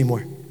what you do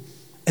anymore?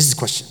 This is the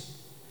question.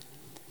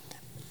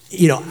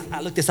 You know,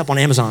 I looked this up on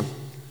Amazon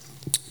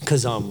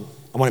because I want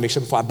to make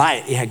sure before I buy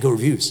it, it had good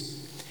reviews.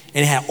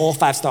 And it had all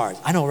 5 stars.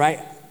 I know, right?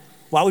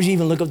 Why would you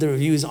even look up the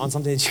reviews on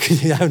something that you could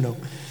do? I don't know,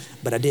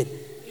 but I did.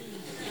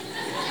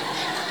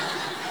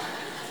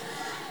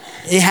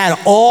 It had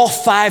all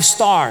 5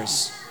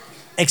 stars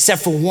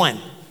except for one.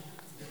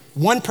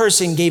 One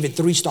person gave it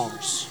 3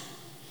 stars.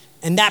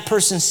 And that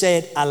person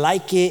said, I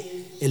like it.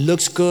 It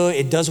looks good.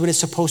 It does what it's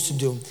supposed to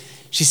do.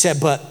 She said,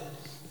 but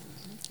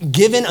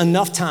given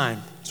enough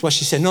time, that's what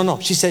she said. No.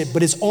 She said,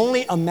 but it's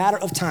only a matter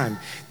of time.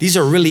 These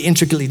are really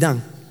intricately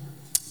done.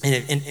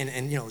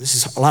 And you know, this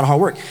is a lot of hard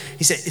work.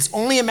 He said, it's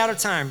only a matter of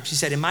time. She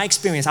said, in my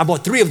experience, I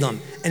bought 3 of them.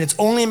 And it's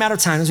only a matter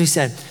of time, as we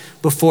said,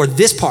 before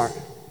this part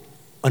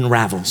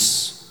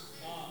unravels.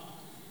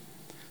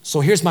 So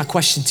here's my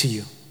question to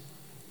you.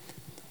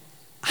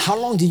 How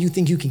long do you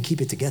think you can keep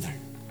it together?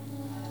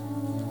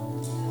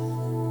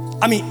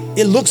 I mean,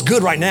 it looks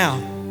good right now.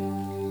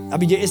 I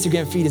mean, your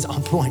Instagram feed is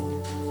on point.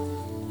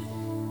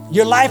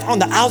 Your life on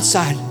the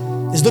outside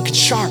is looking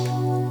sharp.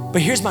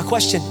 But here's my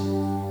question.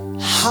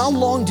 How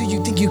long do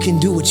you think you can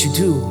do what you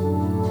do?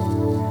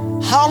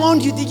 How long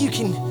do you think you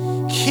can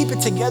keep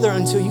it together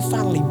until you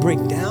finally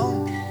break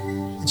down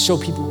and show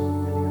people?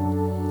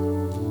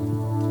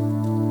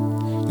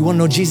 You want to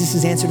know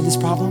Jesus' answer to this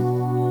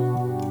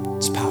problem?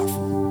 It's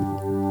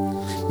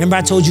powerful. Remember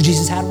I told you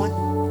Jesus had one?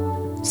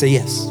 Say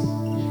yes.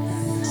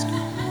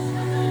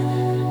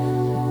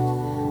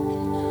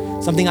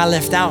 Something I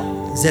left out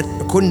is that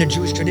according to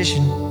Jewish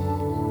tradition,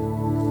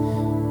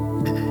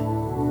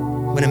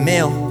 when a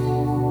male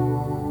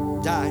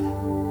died,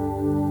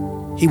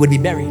 he would be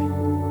buried.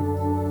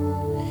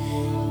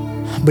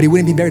 But he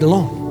wouldn't be buried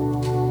alone.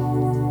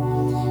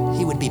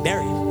 He would be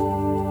buried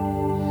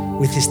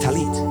with his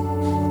talit.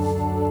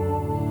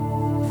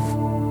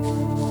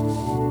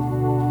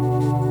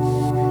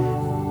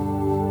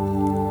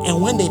 And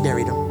when they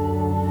buried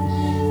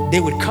him, they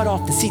would cut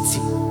off the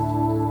tzitzit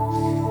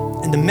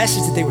And the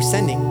message that they were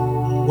sending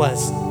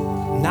was,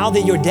 now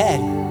that you're dead,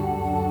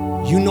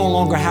 you no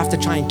longer have to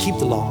try and keep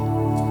the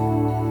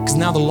law, because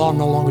now the law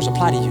no longer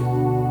applies to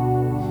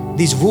you.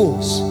 These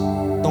rules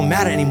don't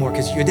matter anymore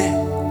because you're dead.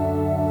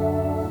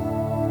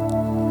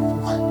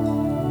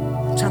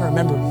 I'm trying to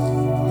remember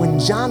when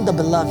John the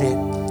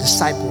beloved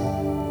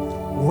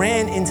disciple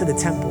ran into the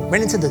temple,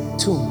 ran into the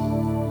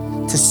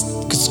tomb,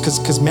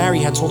 because Mary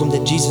had told him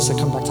that Jesus had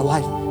come back to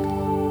life.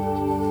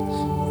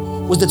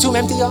 Was the tomb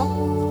empty, y'all?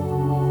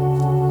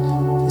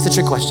 It's a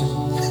trick question.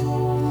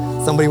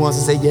 Somebody wants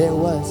to say, yeah, it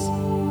was,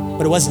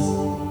 but it wasn't.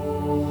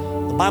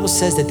 The Bible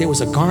says that there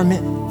was a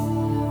garment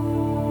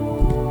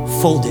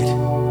folded.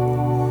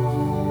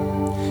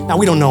 Now,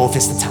 we don't know if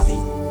it's the talit,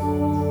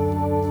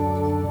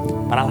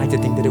 but I like to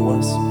think that it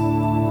was.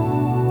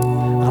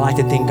 I like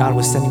to think God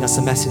was sending us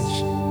a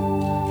message.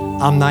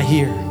 I'm not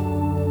here.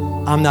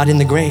 I'm not in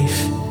the grave.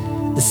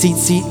 The seat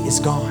is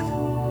gone.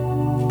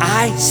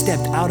 I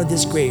stepped out of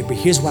this grave, but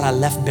here's what I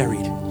left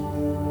buried: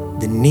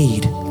 the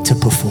need to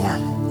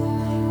perform,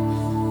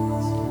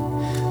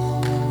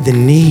 the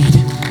need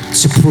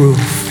to prove.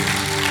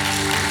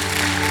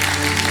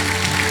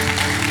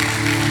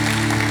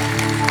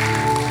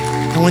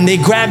 And when they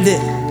grabbed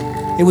it,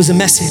 it was a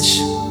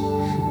message.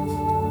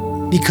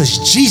 Because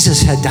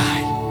Jesus had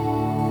died,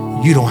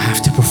 you don't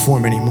have to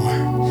perform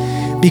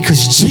anymore.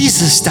 Because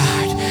Jesus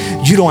died,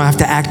 you don't have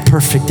to act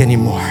perfect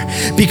anymore.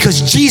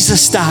 Because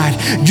Jesus died,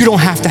 you don't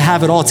have to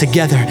have it all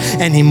together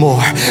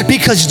anymore.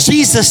 Because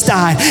Jesus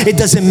died, it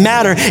doesn't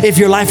matter if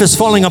your life is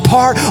falling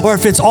apart or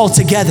if it's all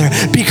together.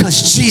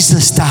 Because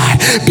Jesus died.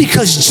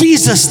 Because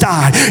Jesus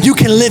died, you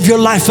can live your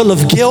life full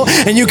of guilt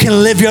and you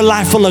can live your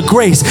life full of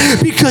grace.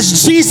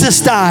 Because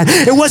Jesus died,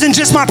 it wasn't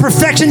just my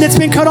perfection that's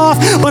been cut off,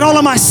 but all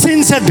of my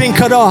sins have been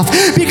cut off.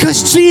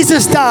 Because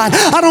Jesus died,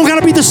 I don't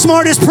gotta be the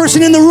smartest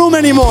person in the room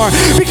anymore.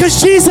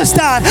 Because Jesus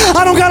died,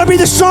 I don't gotta be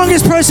the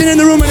strongest person in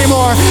the room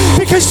anymore.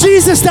 Because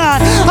Jesus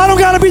died, I don't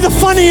gotta be the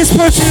funniest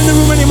person in the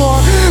room anymore.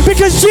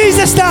 Because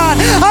Jesus died,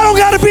 I don't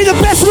gotta be the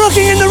best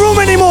looking in the room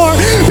anymore.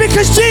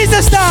 Because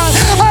Jesus died,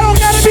 I don't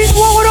gotta be the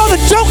one with all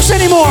the jokes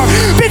anymore.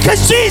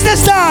 Because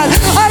Jesus died,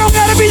 I don't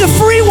gotta be the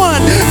free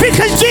one.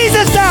 Because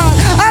Jesus died,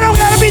 I don't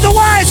gotta be the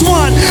wise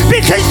one.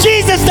 Because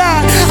Jesus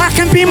died, I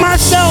can be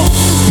myself,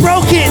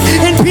 broken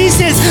in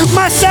pieces,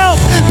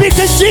 myself.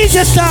 Because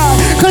Jesus died,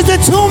 because the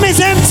tomb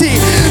is empty,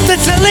 the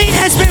talit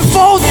has been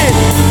folded.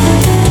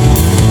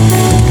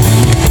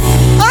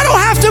 I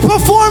don't have to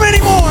perform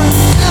anymore.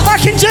 I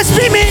can just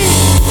be me.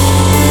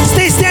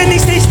 Stay standing,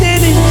 stay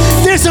standing.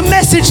 There's a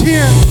message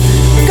here.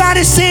 God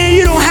is saying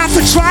you don't have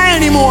to try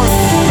anymore.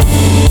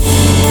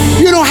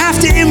 You don't have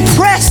to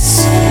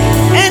impress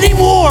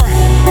anymore.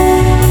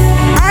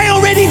 I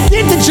already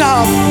did the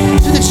job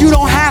so that you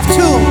don't have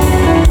to.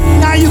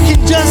 Now you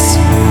can just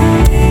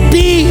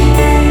be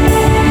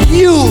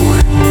you.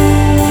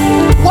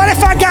 What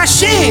if I got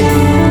shame?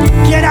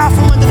 Get out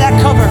from under that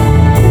cover.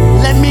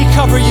 Let me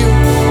cover you.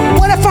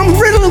 What if I'm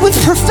riddled with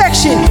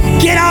perfection?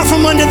 Get out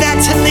from under that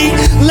talit.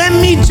 Let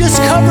me just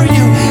cover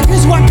you.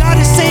 Here's what God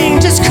is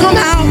saying. Just come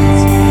out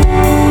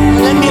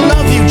and let me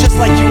love you just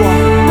like you are.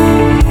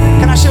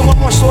 Can I share one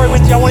more story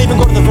with you? I won't even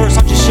go to the verse.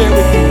 I'll just share it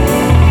with you.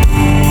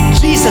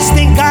 Jesus,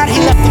 thank God he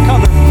left the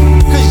cover.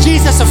 Because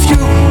Jesus, a few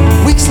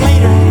weeks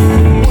later,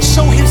 will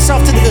show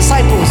himself to the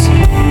disciples.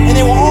 And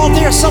they were all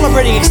there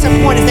celebrating except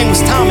one. His name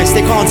was Thomas.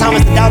 They call him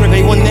Thomas the doubter, but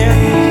he wasn't there.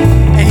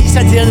 And he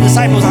said to the other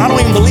disciples, I don't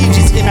even believe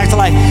Jesus came back to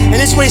life. And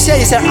this is what he said.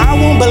 He said, I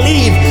won't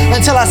believe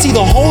until I see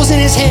the holes in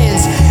his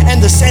hands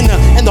and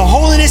the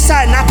hole in his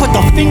side. And I put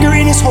the finger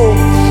in his hole,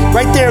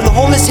 right there, the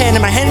hole in his hand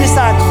and my hand in his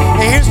side.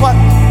 And here's what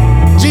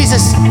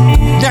Jesus,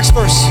 next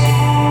verse,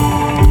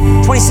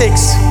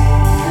 26.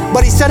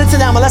 But he said it to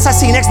them, unless I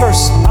see, next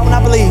verse, I will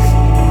not believe.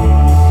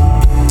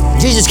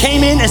 Jesus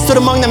came in and stood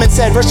among them and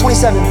said, verse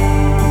 27,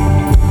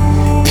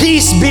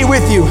 peace be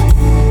with you.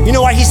 You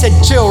know why he said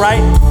chill,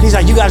 right? He's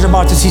like, you guys are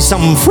about to see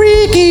something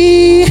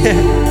freaky.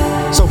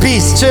 So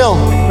peace, chill,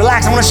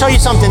 relax. I'm gonna show you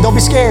something, don't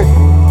be scared.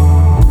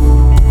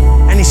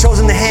 And he shows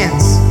them the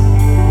hands.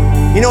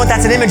 You know what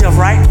that's an image of,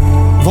 right?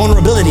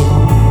 Vulnerability.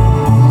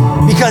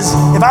 Because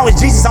if I was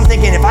Jesus, I'm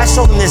thinking, if I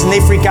show them this and they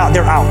freak out,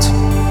 they're out.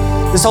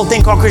 This whole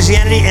thing called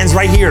Christianity ends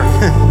right here.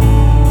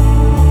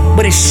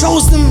 But he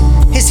shows them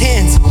his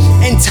hands.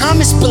 And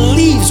Thomas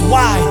believes.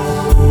 Why?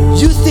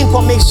 You think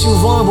what makes you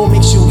vulnerable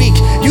makes you weak.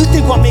 You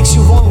think what makes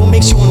you vulnerable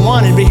makes you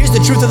unwanted. But here's the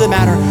truth of the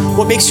matter.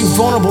 What makes you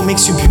vulnerable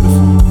makes you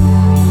beautiful.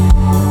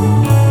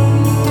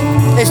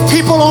 If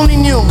people only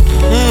knew.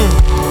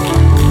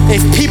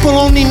 If people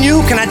only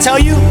knew, can I tell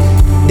you?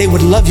 They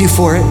would love you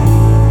for it.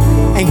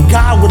 And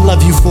God would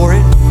love you for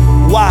it.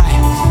 Why?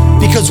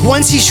 Because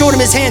once he showed him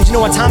his hands, you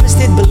know what Thomas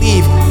did?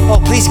 Believe. Oh,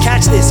 please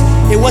catch this.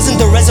 It wasn't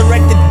the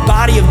resurrected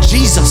body of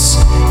Jesus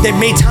that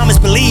made Thomas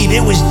believe.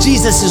 It was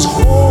Jesus's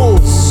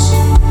holes.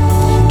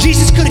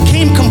 Jesus could have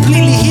came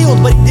completely healed,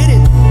 but he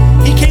didn't.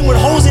 He came with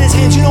holes in his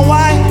hands. You know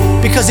why?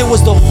 Because it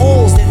was the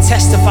holes that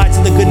testified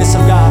to the goodness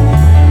of God.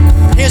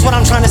 Here's what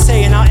I'm trying to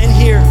say, and I'll end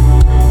here.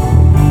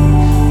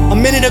 A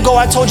minute ago,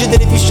 I told you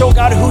that if you show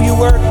God who you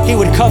were, he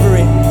would cover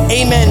it.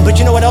 Amen. But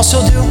you know what else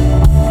he'll do?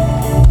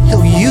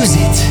 He'll use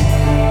it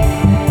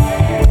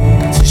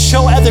to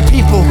show other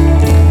people.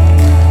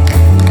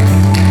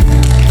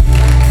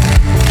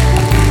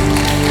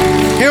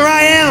 Here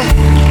I am.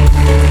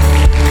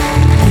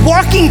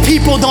 Walking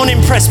people don't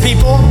impress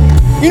people.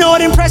 You know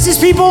what impresses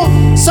people?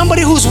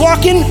 Somebody who's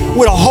walking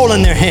with a hole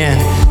in their hand.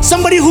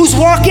 Somebody who's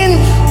walking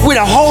with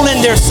a hole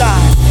in their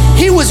side.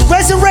 He was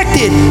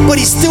resurrected, but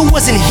he still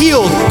wasn't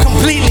healed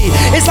completely.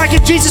 It's like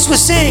if Jesus was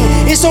saying,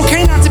 it's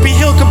okay not to be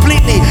healed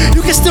completely.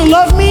 You can still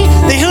love me.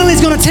 The healing is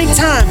going to take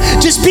time.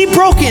 Just be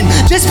broken.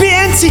 Just be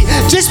empty.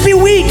 Just be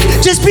weak.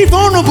 Just be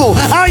vulnerable.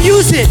 I'll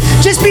use it.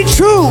 Just be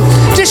true.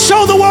 Just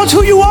show the world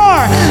who you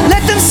are.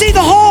 Let them see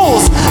the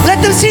holes.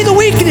 Let them see the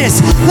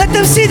weakness. Let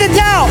them see the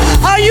doubt.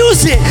 I'll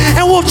use it,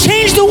 and we'll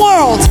change the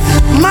world.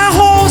 My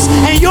holes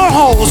and your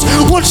holes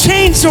will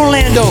change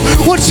Orlando.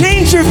 Will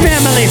change your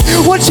family.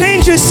 Will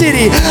change your city.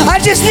 I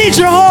just need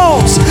your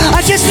holes.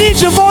 I just need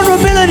your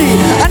vulnerability.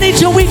 I need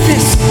your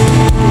weakness.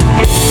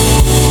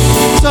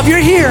 So if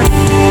you're here,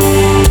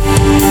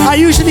 I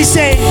usually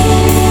say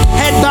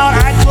head bowed,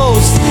 eye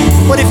closed.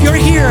 But if you're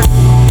here,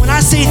 when I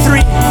say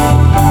 3,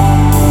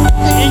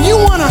 and you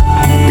want to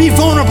be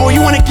vulnerable,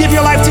 you want to give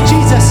your life to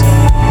Jesus,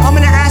 I'm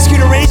going to ask you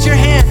to raise your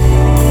hand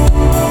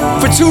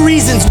for 2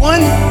 reasons.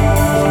 One,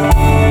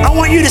 I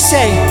want you to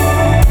say,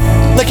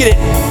 look at it.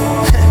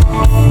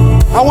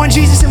 I want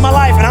Jesus in my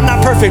life, and I'm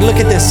not perfect. Look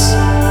at this.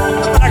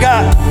 Look what I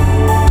got.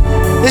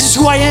 This is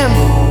who I am.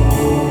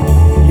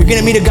 You're going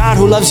to meet a God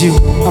who loves you.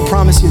 I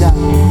promise you that.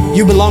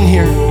 You belong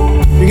here.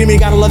 You're going to meet a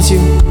God who loves you.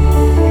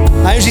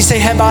 I usually say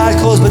head bowed, eyes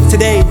closed, but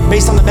today,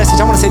 based on the message,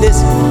 I want to say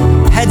this.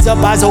 Heads up,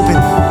 eyes open.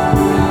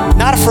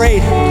 Not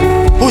afraid.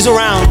 Who's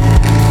around?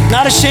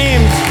 Not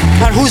ashamed.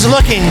 Not who's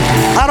looking.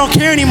 I don't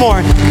care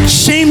anymore.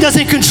 Shame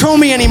doesn't control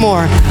me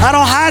anymore. I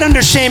don't hide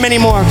under shame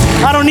anymore.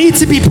 I don't need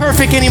to be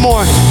perfect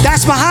anymore.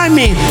 That's behind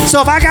me. So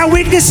if I got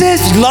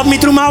weaknesses, love me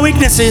through my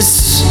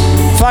weaknesses.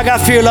 If I got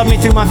fear, love me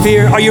through my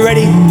fear. Are you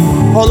ready?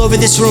 All over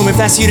this room, if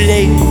that's you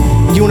today,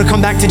 you want to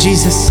come back to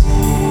Jesus,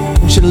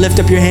 you should lift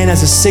up your hand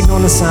as a signal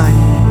and a sign.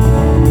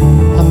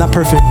 I'm not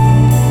perfect,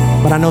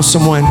 but I know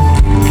someone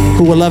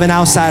who will love an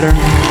outsider.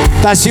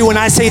 That's you. When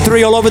I say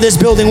 3 all over this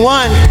building.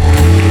 1,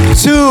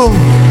 2,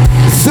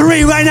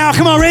 3 right now.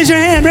 Come on, raise your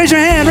hand, raise your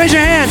hand, raise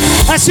your hand.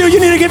 That's you.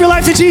 You need to give your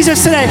life to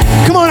Jesus today.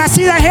 Come on, I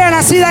see that hand,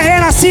 I see that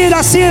hand, I see it,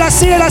 I see it, I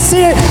see it, I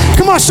see it.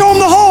 Come on, show them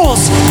the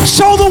holes.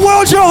 Show the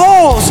world your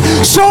holes.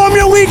 Show them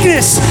your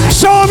weakness.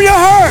 Show them your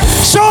hurt.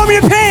 Show them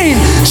your pain.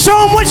 Show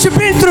them what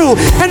you've been through.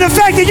 And the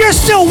fact that you're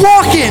still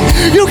walking.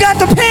 You got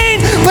the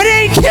pain, but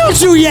it ain't killed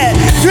you yet.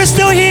 You're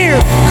still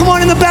here. Come on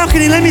in the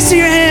balcony. Let me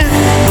see your hand.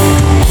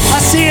 I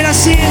see it, I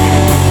see it.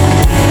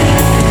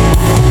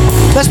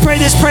 Let's pray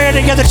this prayer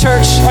together,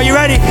 church. Are you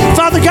ready?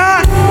 Father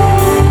God,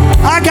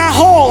 I got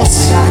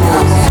holes,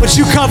 but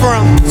you cover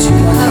them.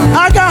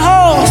 I got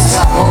holes,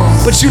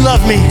 but you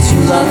love me.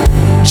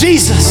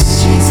 Jesus,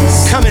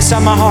 come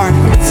inside my heart.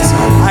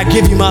 I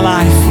give you my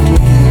life.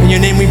 In your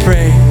name we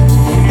pray.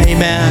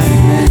 Amen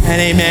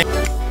and amen.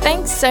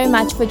 Thanks so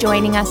much for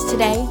joining us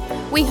today.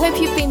 We hope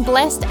you've been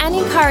blessed and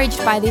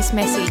encouraged by this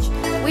message.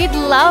 We'd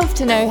love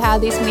to know how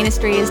this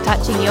ministry is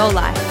touching your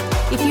life.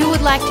 If you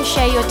would like to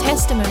share your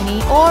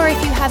testimony, or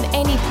if you have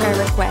any prayer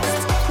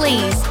requests,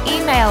 please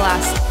email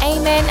us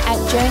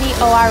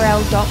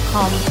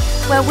amen@journeyorl.com,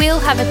 where we'll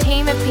have a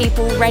team of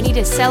people ready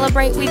to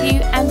celebrate with you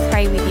and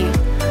pray with you.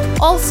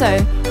 Also,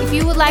 if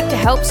you would like to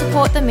help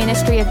support the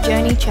ministry of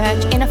Journey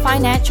Church in a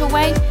financial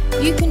way,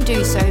 you can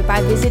do so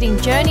by visiting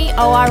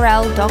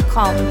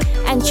journeyorl.com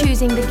and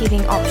choosing the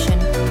giving option,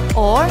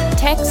 or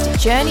text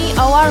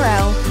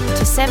JourneyORL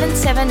to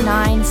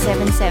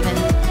 77977.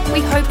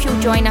 We hope you'll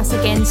join us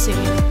again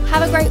soon.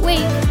 Have a great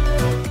week.